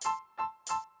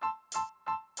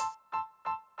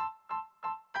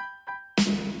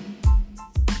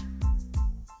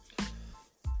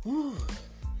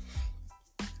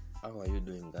How are you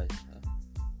doing, guys?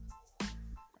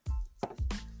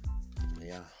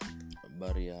 Yeah,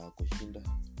 habari ya kushinda.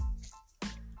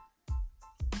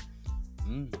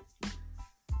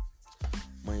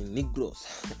 My Negroes.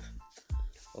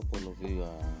 Hope all of you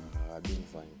are doing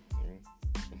fine.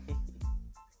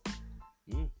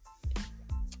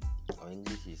 My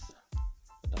English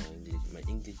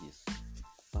is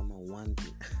Summer one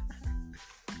thing.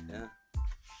 Yeah.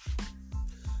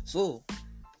 So,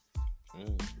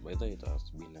 by the way, it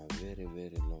has been a very,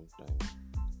 very long time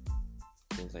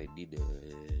since I did a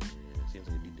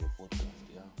podcast.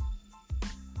 Yeah.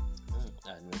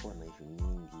 Nimekuwa na issue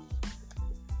nyingi,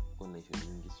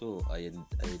 so I had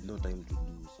no time to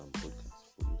do some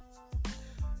podcasts for you.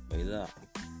 By that,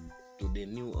 to the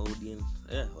new audience,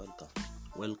 welcome.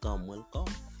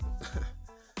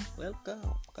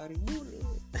 Welcome, karibuni.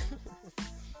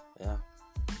 Yeah.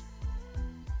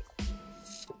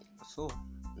 So,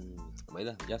 by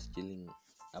that, just chilling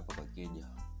hapa kwa keja.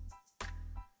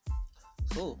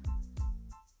 So,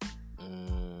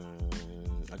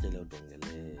 acha leo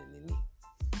tuongelee nini?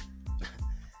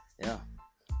 Yeah.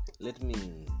 Let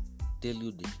me tell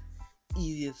you the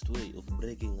easiest way of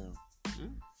breaking up.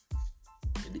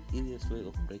 The easiest way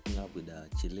of breaking up with a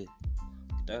chile.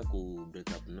 Kitaka ku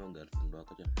break up no girlfriend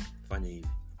wako, fanya hivi.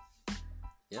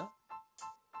 Yeah.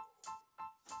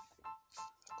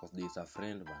 Because there's a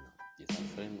friend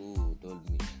who told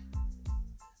me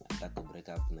nataka break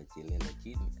up na chile,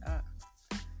 lakini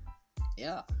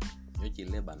yeah, yo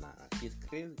chile bana, she's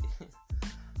crazy.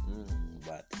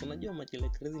 But unajua machile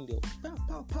crazy ndio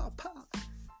pa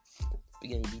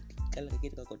piga ngiti kala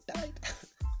kitu kako tight.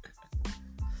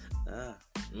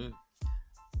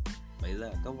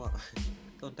 Baila kama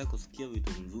unataka kusikia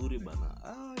vitu nzuri bana,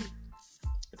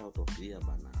 get out of here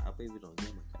bana, hapa hivi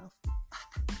tunaongea machafu.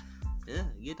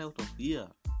 Get out of here.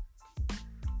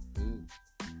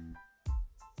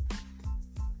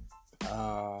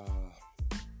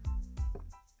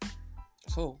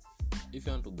 So if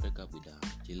you want to break up with a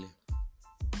chile,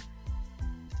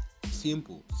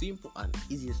 simple and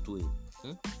easiest way,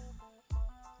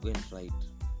 go and try it.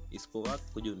 Isipokuwa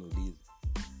kuja uniulize.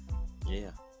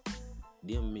 Yeah,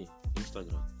 DM me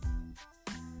Instagram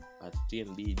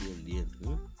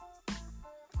 @tmbdldn.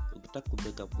 Ukitaka ku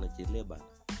break up na chile bana,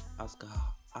 ask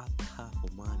her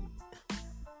for money.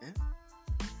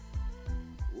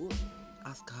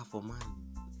 Ask her for money.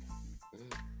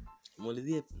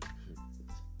 Muulizie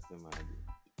semaje,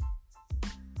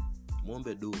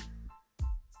 muombe do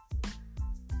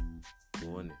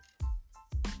muone.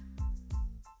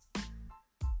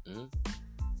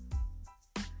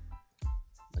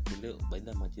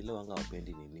 Machile wanga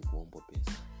wapendi nini kuomba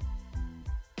pesa.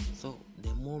 So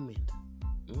the moment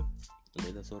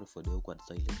sorry for the awkward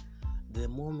silence, the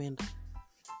moment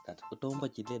that utomba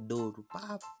chile do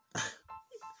pap,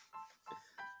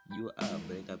 you are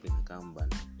break up in kamba.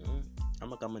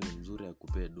 Ama kama ni mzuri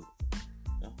akupea do,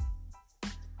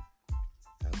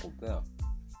 akupea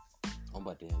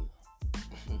omba tena.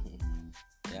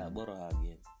 Yeah, bora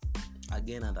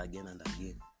again and again.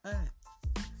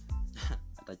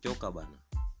 Atachoka bana,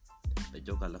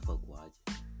 atachoka alafu akuaje.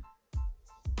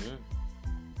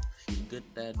 She'll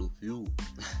get tired of you.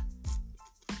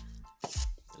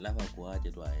 Alafu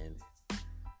akuaje tu aende.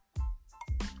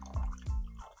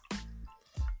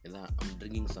 I'm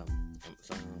drinking some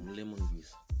lemon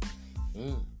juice.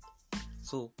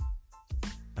 So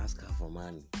ask her for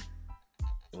money,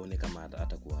 uone kama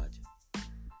atakuaje.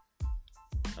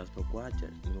 Asipokuacha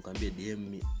nimekwambia DM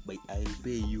me, but I'll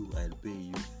pay you.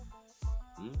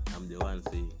 I'm the one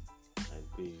saying I'll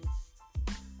pay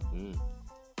you.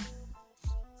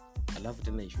 Alafu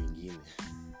tena issue nyingine,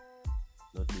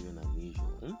 not even an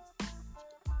issue.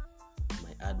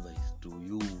 My advice to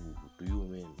you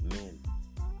men,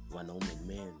 wanaume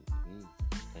men,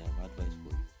 I have advice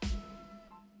for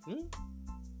you.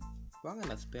 Wanga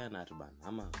na spare nut ban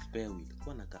ama spare wheel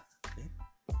kwa naka,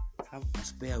 have a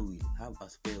spare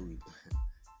wheel.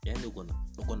 Yaani uko na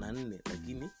 4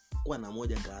 lakini kwa na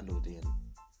moja kando tena.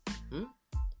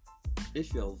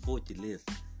 If you have 40 less,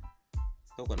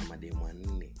 uko na mademu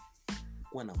 4,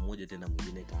 kwa na moja tena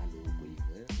mwingine kando huko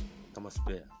hivyo, kama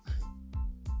spare.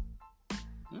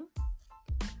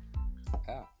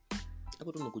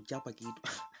 Hapo tunakuchapa kitu.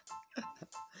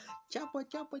 Chapa.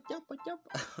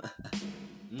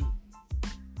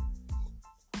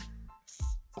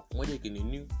 Moja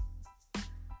kinini,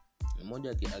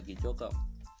 moja akichoka,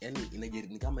 yani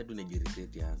ni kama tu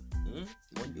inajireset yani.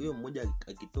 Huyo mmoja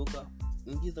akitoka,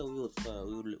 ingiza huyo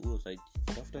site,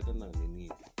 tafuta tena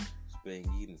nini spare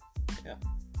nyingine. Yeah,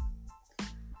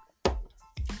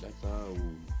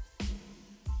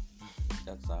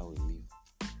 that's how we live.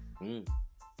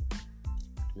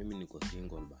 Mimi niko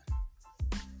single bana.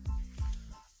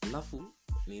 Alafu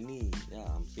nini,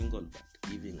 I'm single but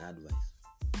giving advice.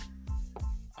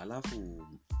 Alafu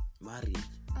marriage,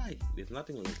 there's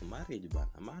nothing like marriage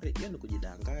bana. Marriage yani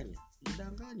kujidanganya.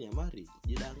 Marriage,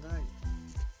 jidanganya.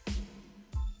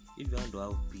 If you want to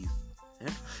have peace,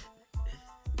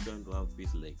 if you want to have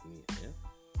peace like me,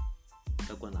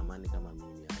 utakuwa na amani kama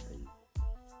mimi hapa hivi.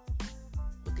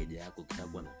 Ukeja yako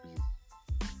kitakuwa na peace.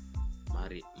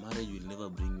 Marriage will never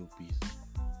bring you peace.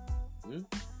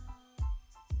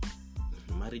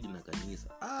 Marriage na kanisa.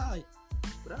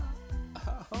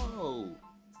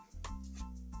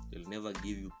 They'll never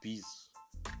give you peace.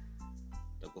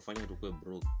 Utakufanya tukue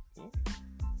broke.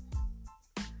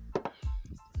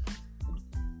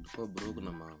 Tukue broke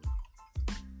na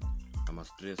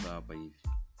stress hapa hivi.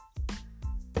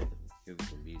 Hiyo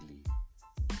vitu mbili.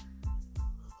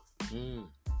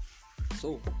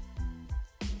 So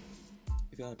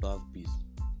if you want to have peace,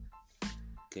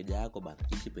 keja yako bana,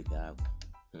 ishi peke yako.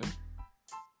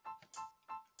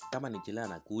 Kama ni chila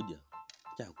anakuja,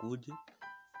 akuje.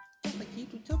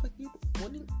 Chapa kitu.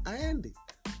 Morning aende.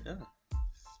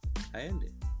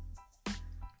 Aende.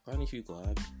 Kwani shu iko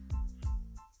wapi?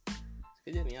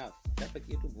 Keja ni hapo. Chapa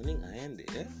kitu morning aende,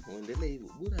 Muendelee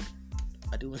hivyo. Bora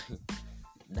ati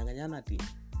danganyana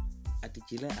ati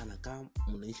chila anakaa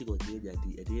mnaishi kwa keja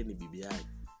ati yeye ni bibi yake.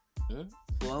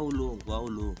 For how long?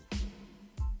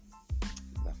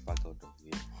 The fuck out of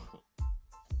here.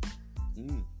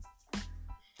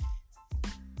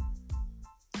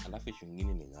 Alafu ishu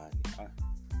ingine ni gani?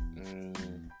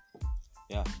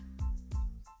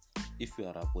 If you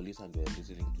are a police and you are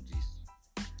listening to this,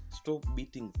 stop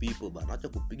beating people bana. Acha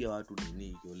kupiga watu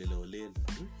nini olele.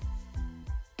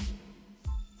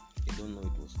 I don't know,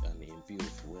 it was an MP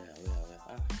of where.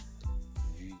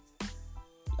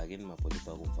 Lakini mapolisi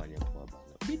wakumfanya kwa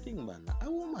bana. Beating bana, a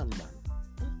woman bana.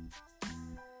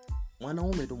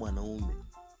 Mwanaume tu mwanaume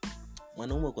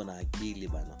uko na akili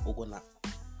bana. Uko na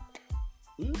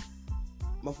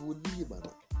mafudiji bana.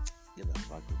 Get the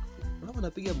fuck out. Unapo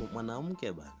napiga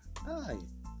mwanamke bana.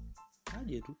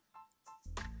 Aje tu.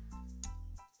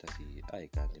 I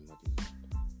can't imagine.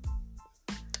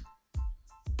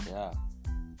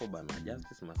 Bana,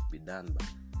 justice must be done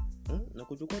bana. Na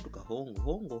kuchukua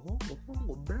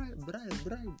hongo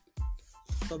bribe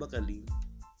sabakali.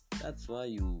 That's why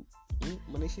you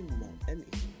mnaishi yani,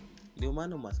 ndio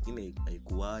maana maskini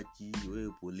haikuachi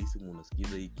wewe polisi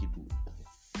mnasikiza hii kitu.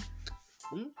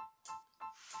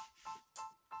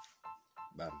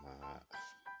 Bana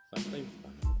sometimes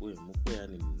mkwe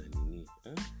yani mna nini,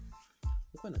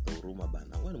 mkwe na huruma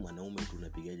bana. Wewe ni mwanaume tu,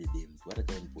 unapigaje dem tu? Hata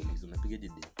kama polisi unapigaje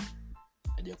dem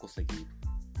hadi akosa kitu,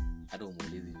 hata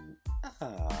umuelezi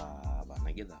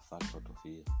bana. Get the fuck out of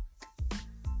here.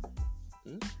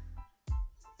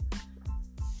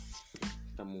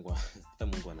 Hata Mungu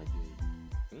anajua hiyo.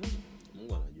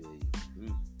 Mungu anajua hiyo.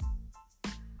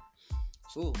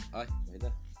 So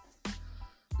either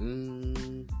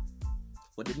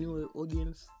for the new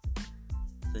audience,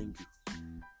 thank you.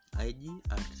 IG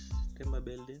at Temba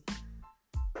BLDN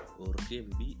or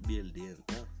TMB BLDN.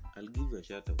 I'll give you a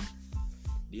shout out.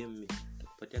 DM me,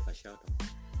 nitakupatia ka shout out.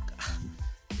 Ka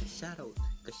shout out,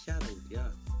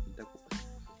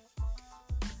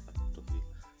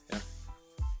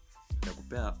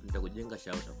 nitakujenga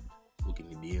shout out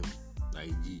ukini DM na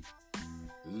IG.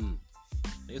 Na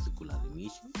hiyo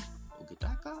sikulazimishi.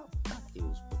 Ukitaka utake,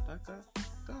 usipotaka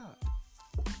kaa.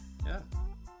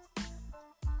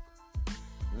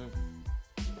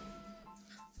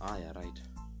 Right.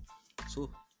 So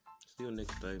see you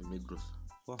next time, Negros.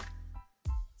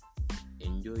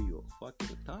 Enjoy your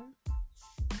fucking time,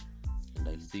 and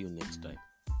I'll see you next time.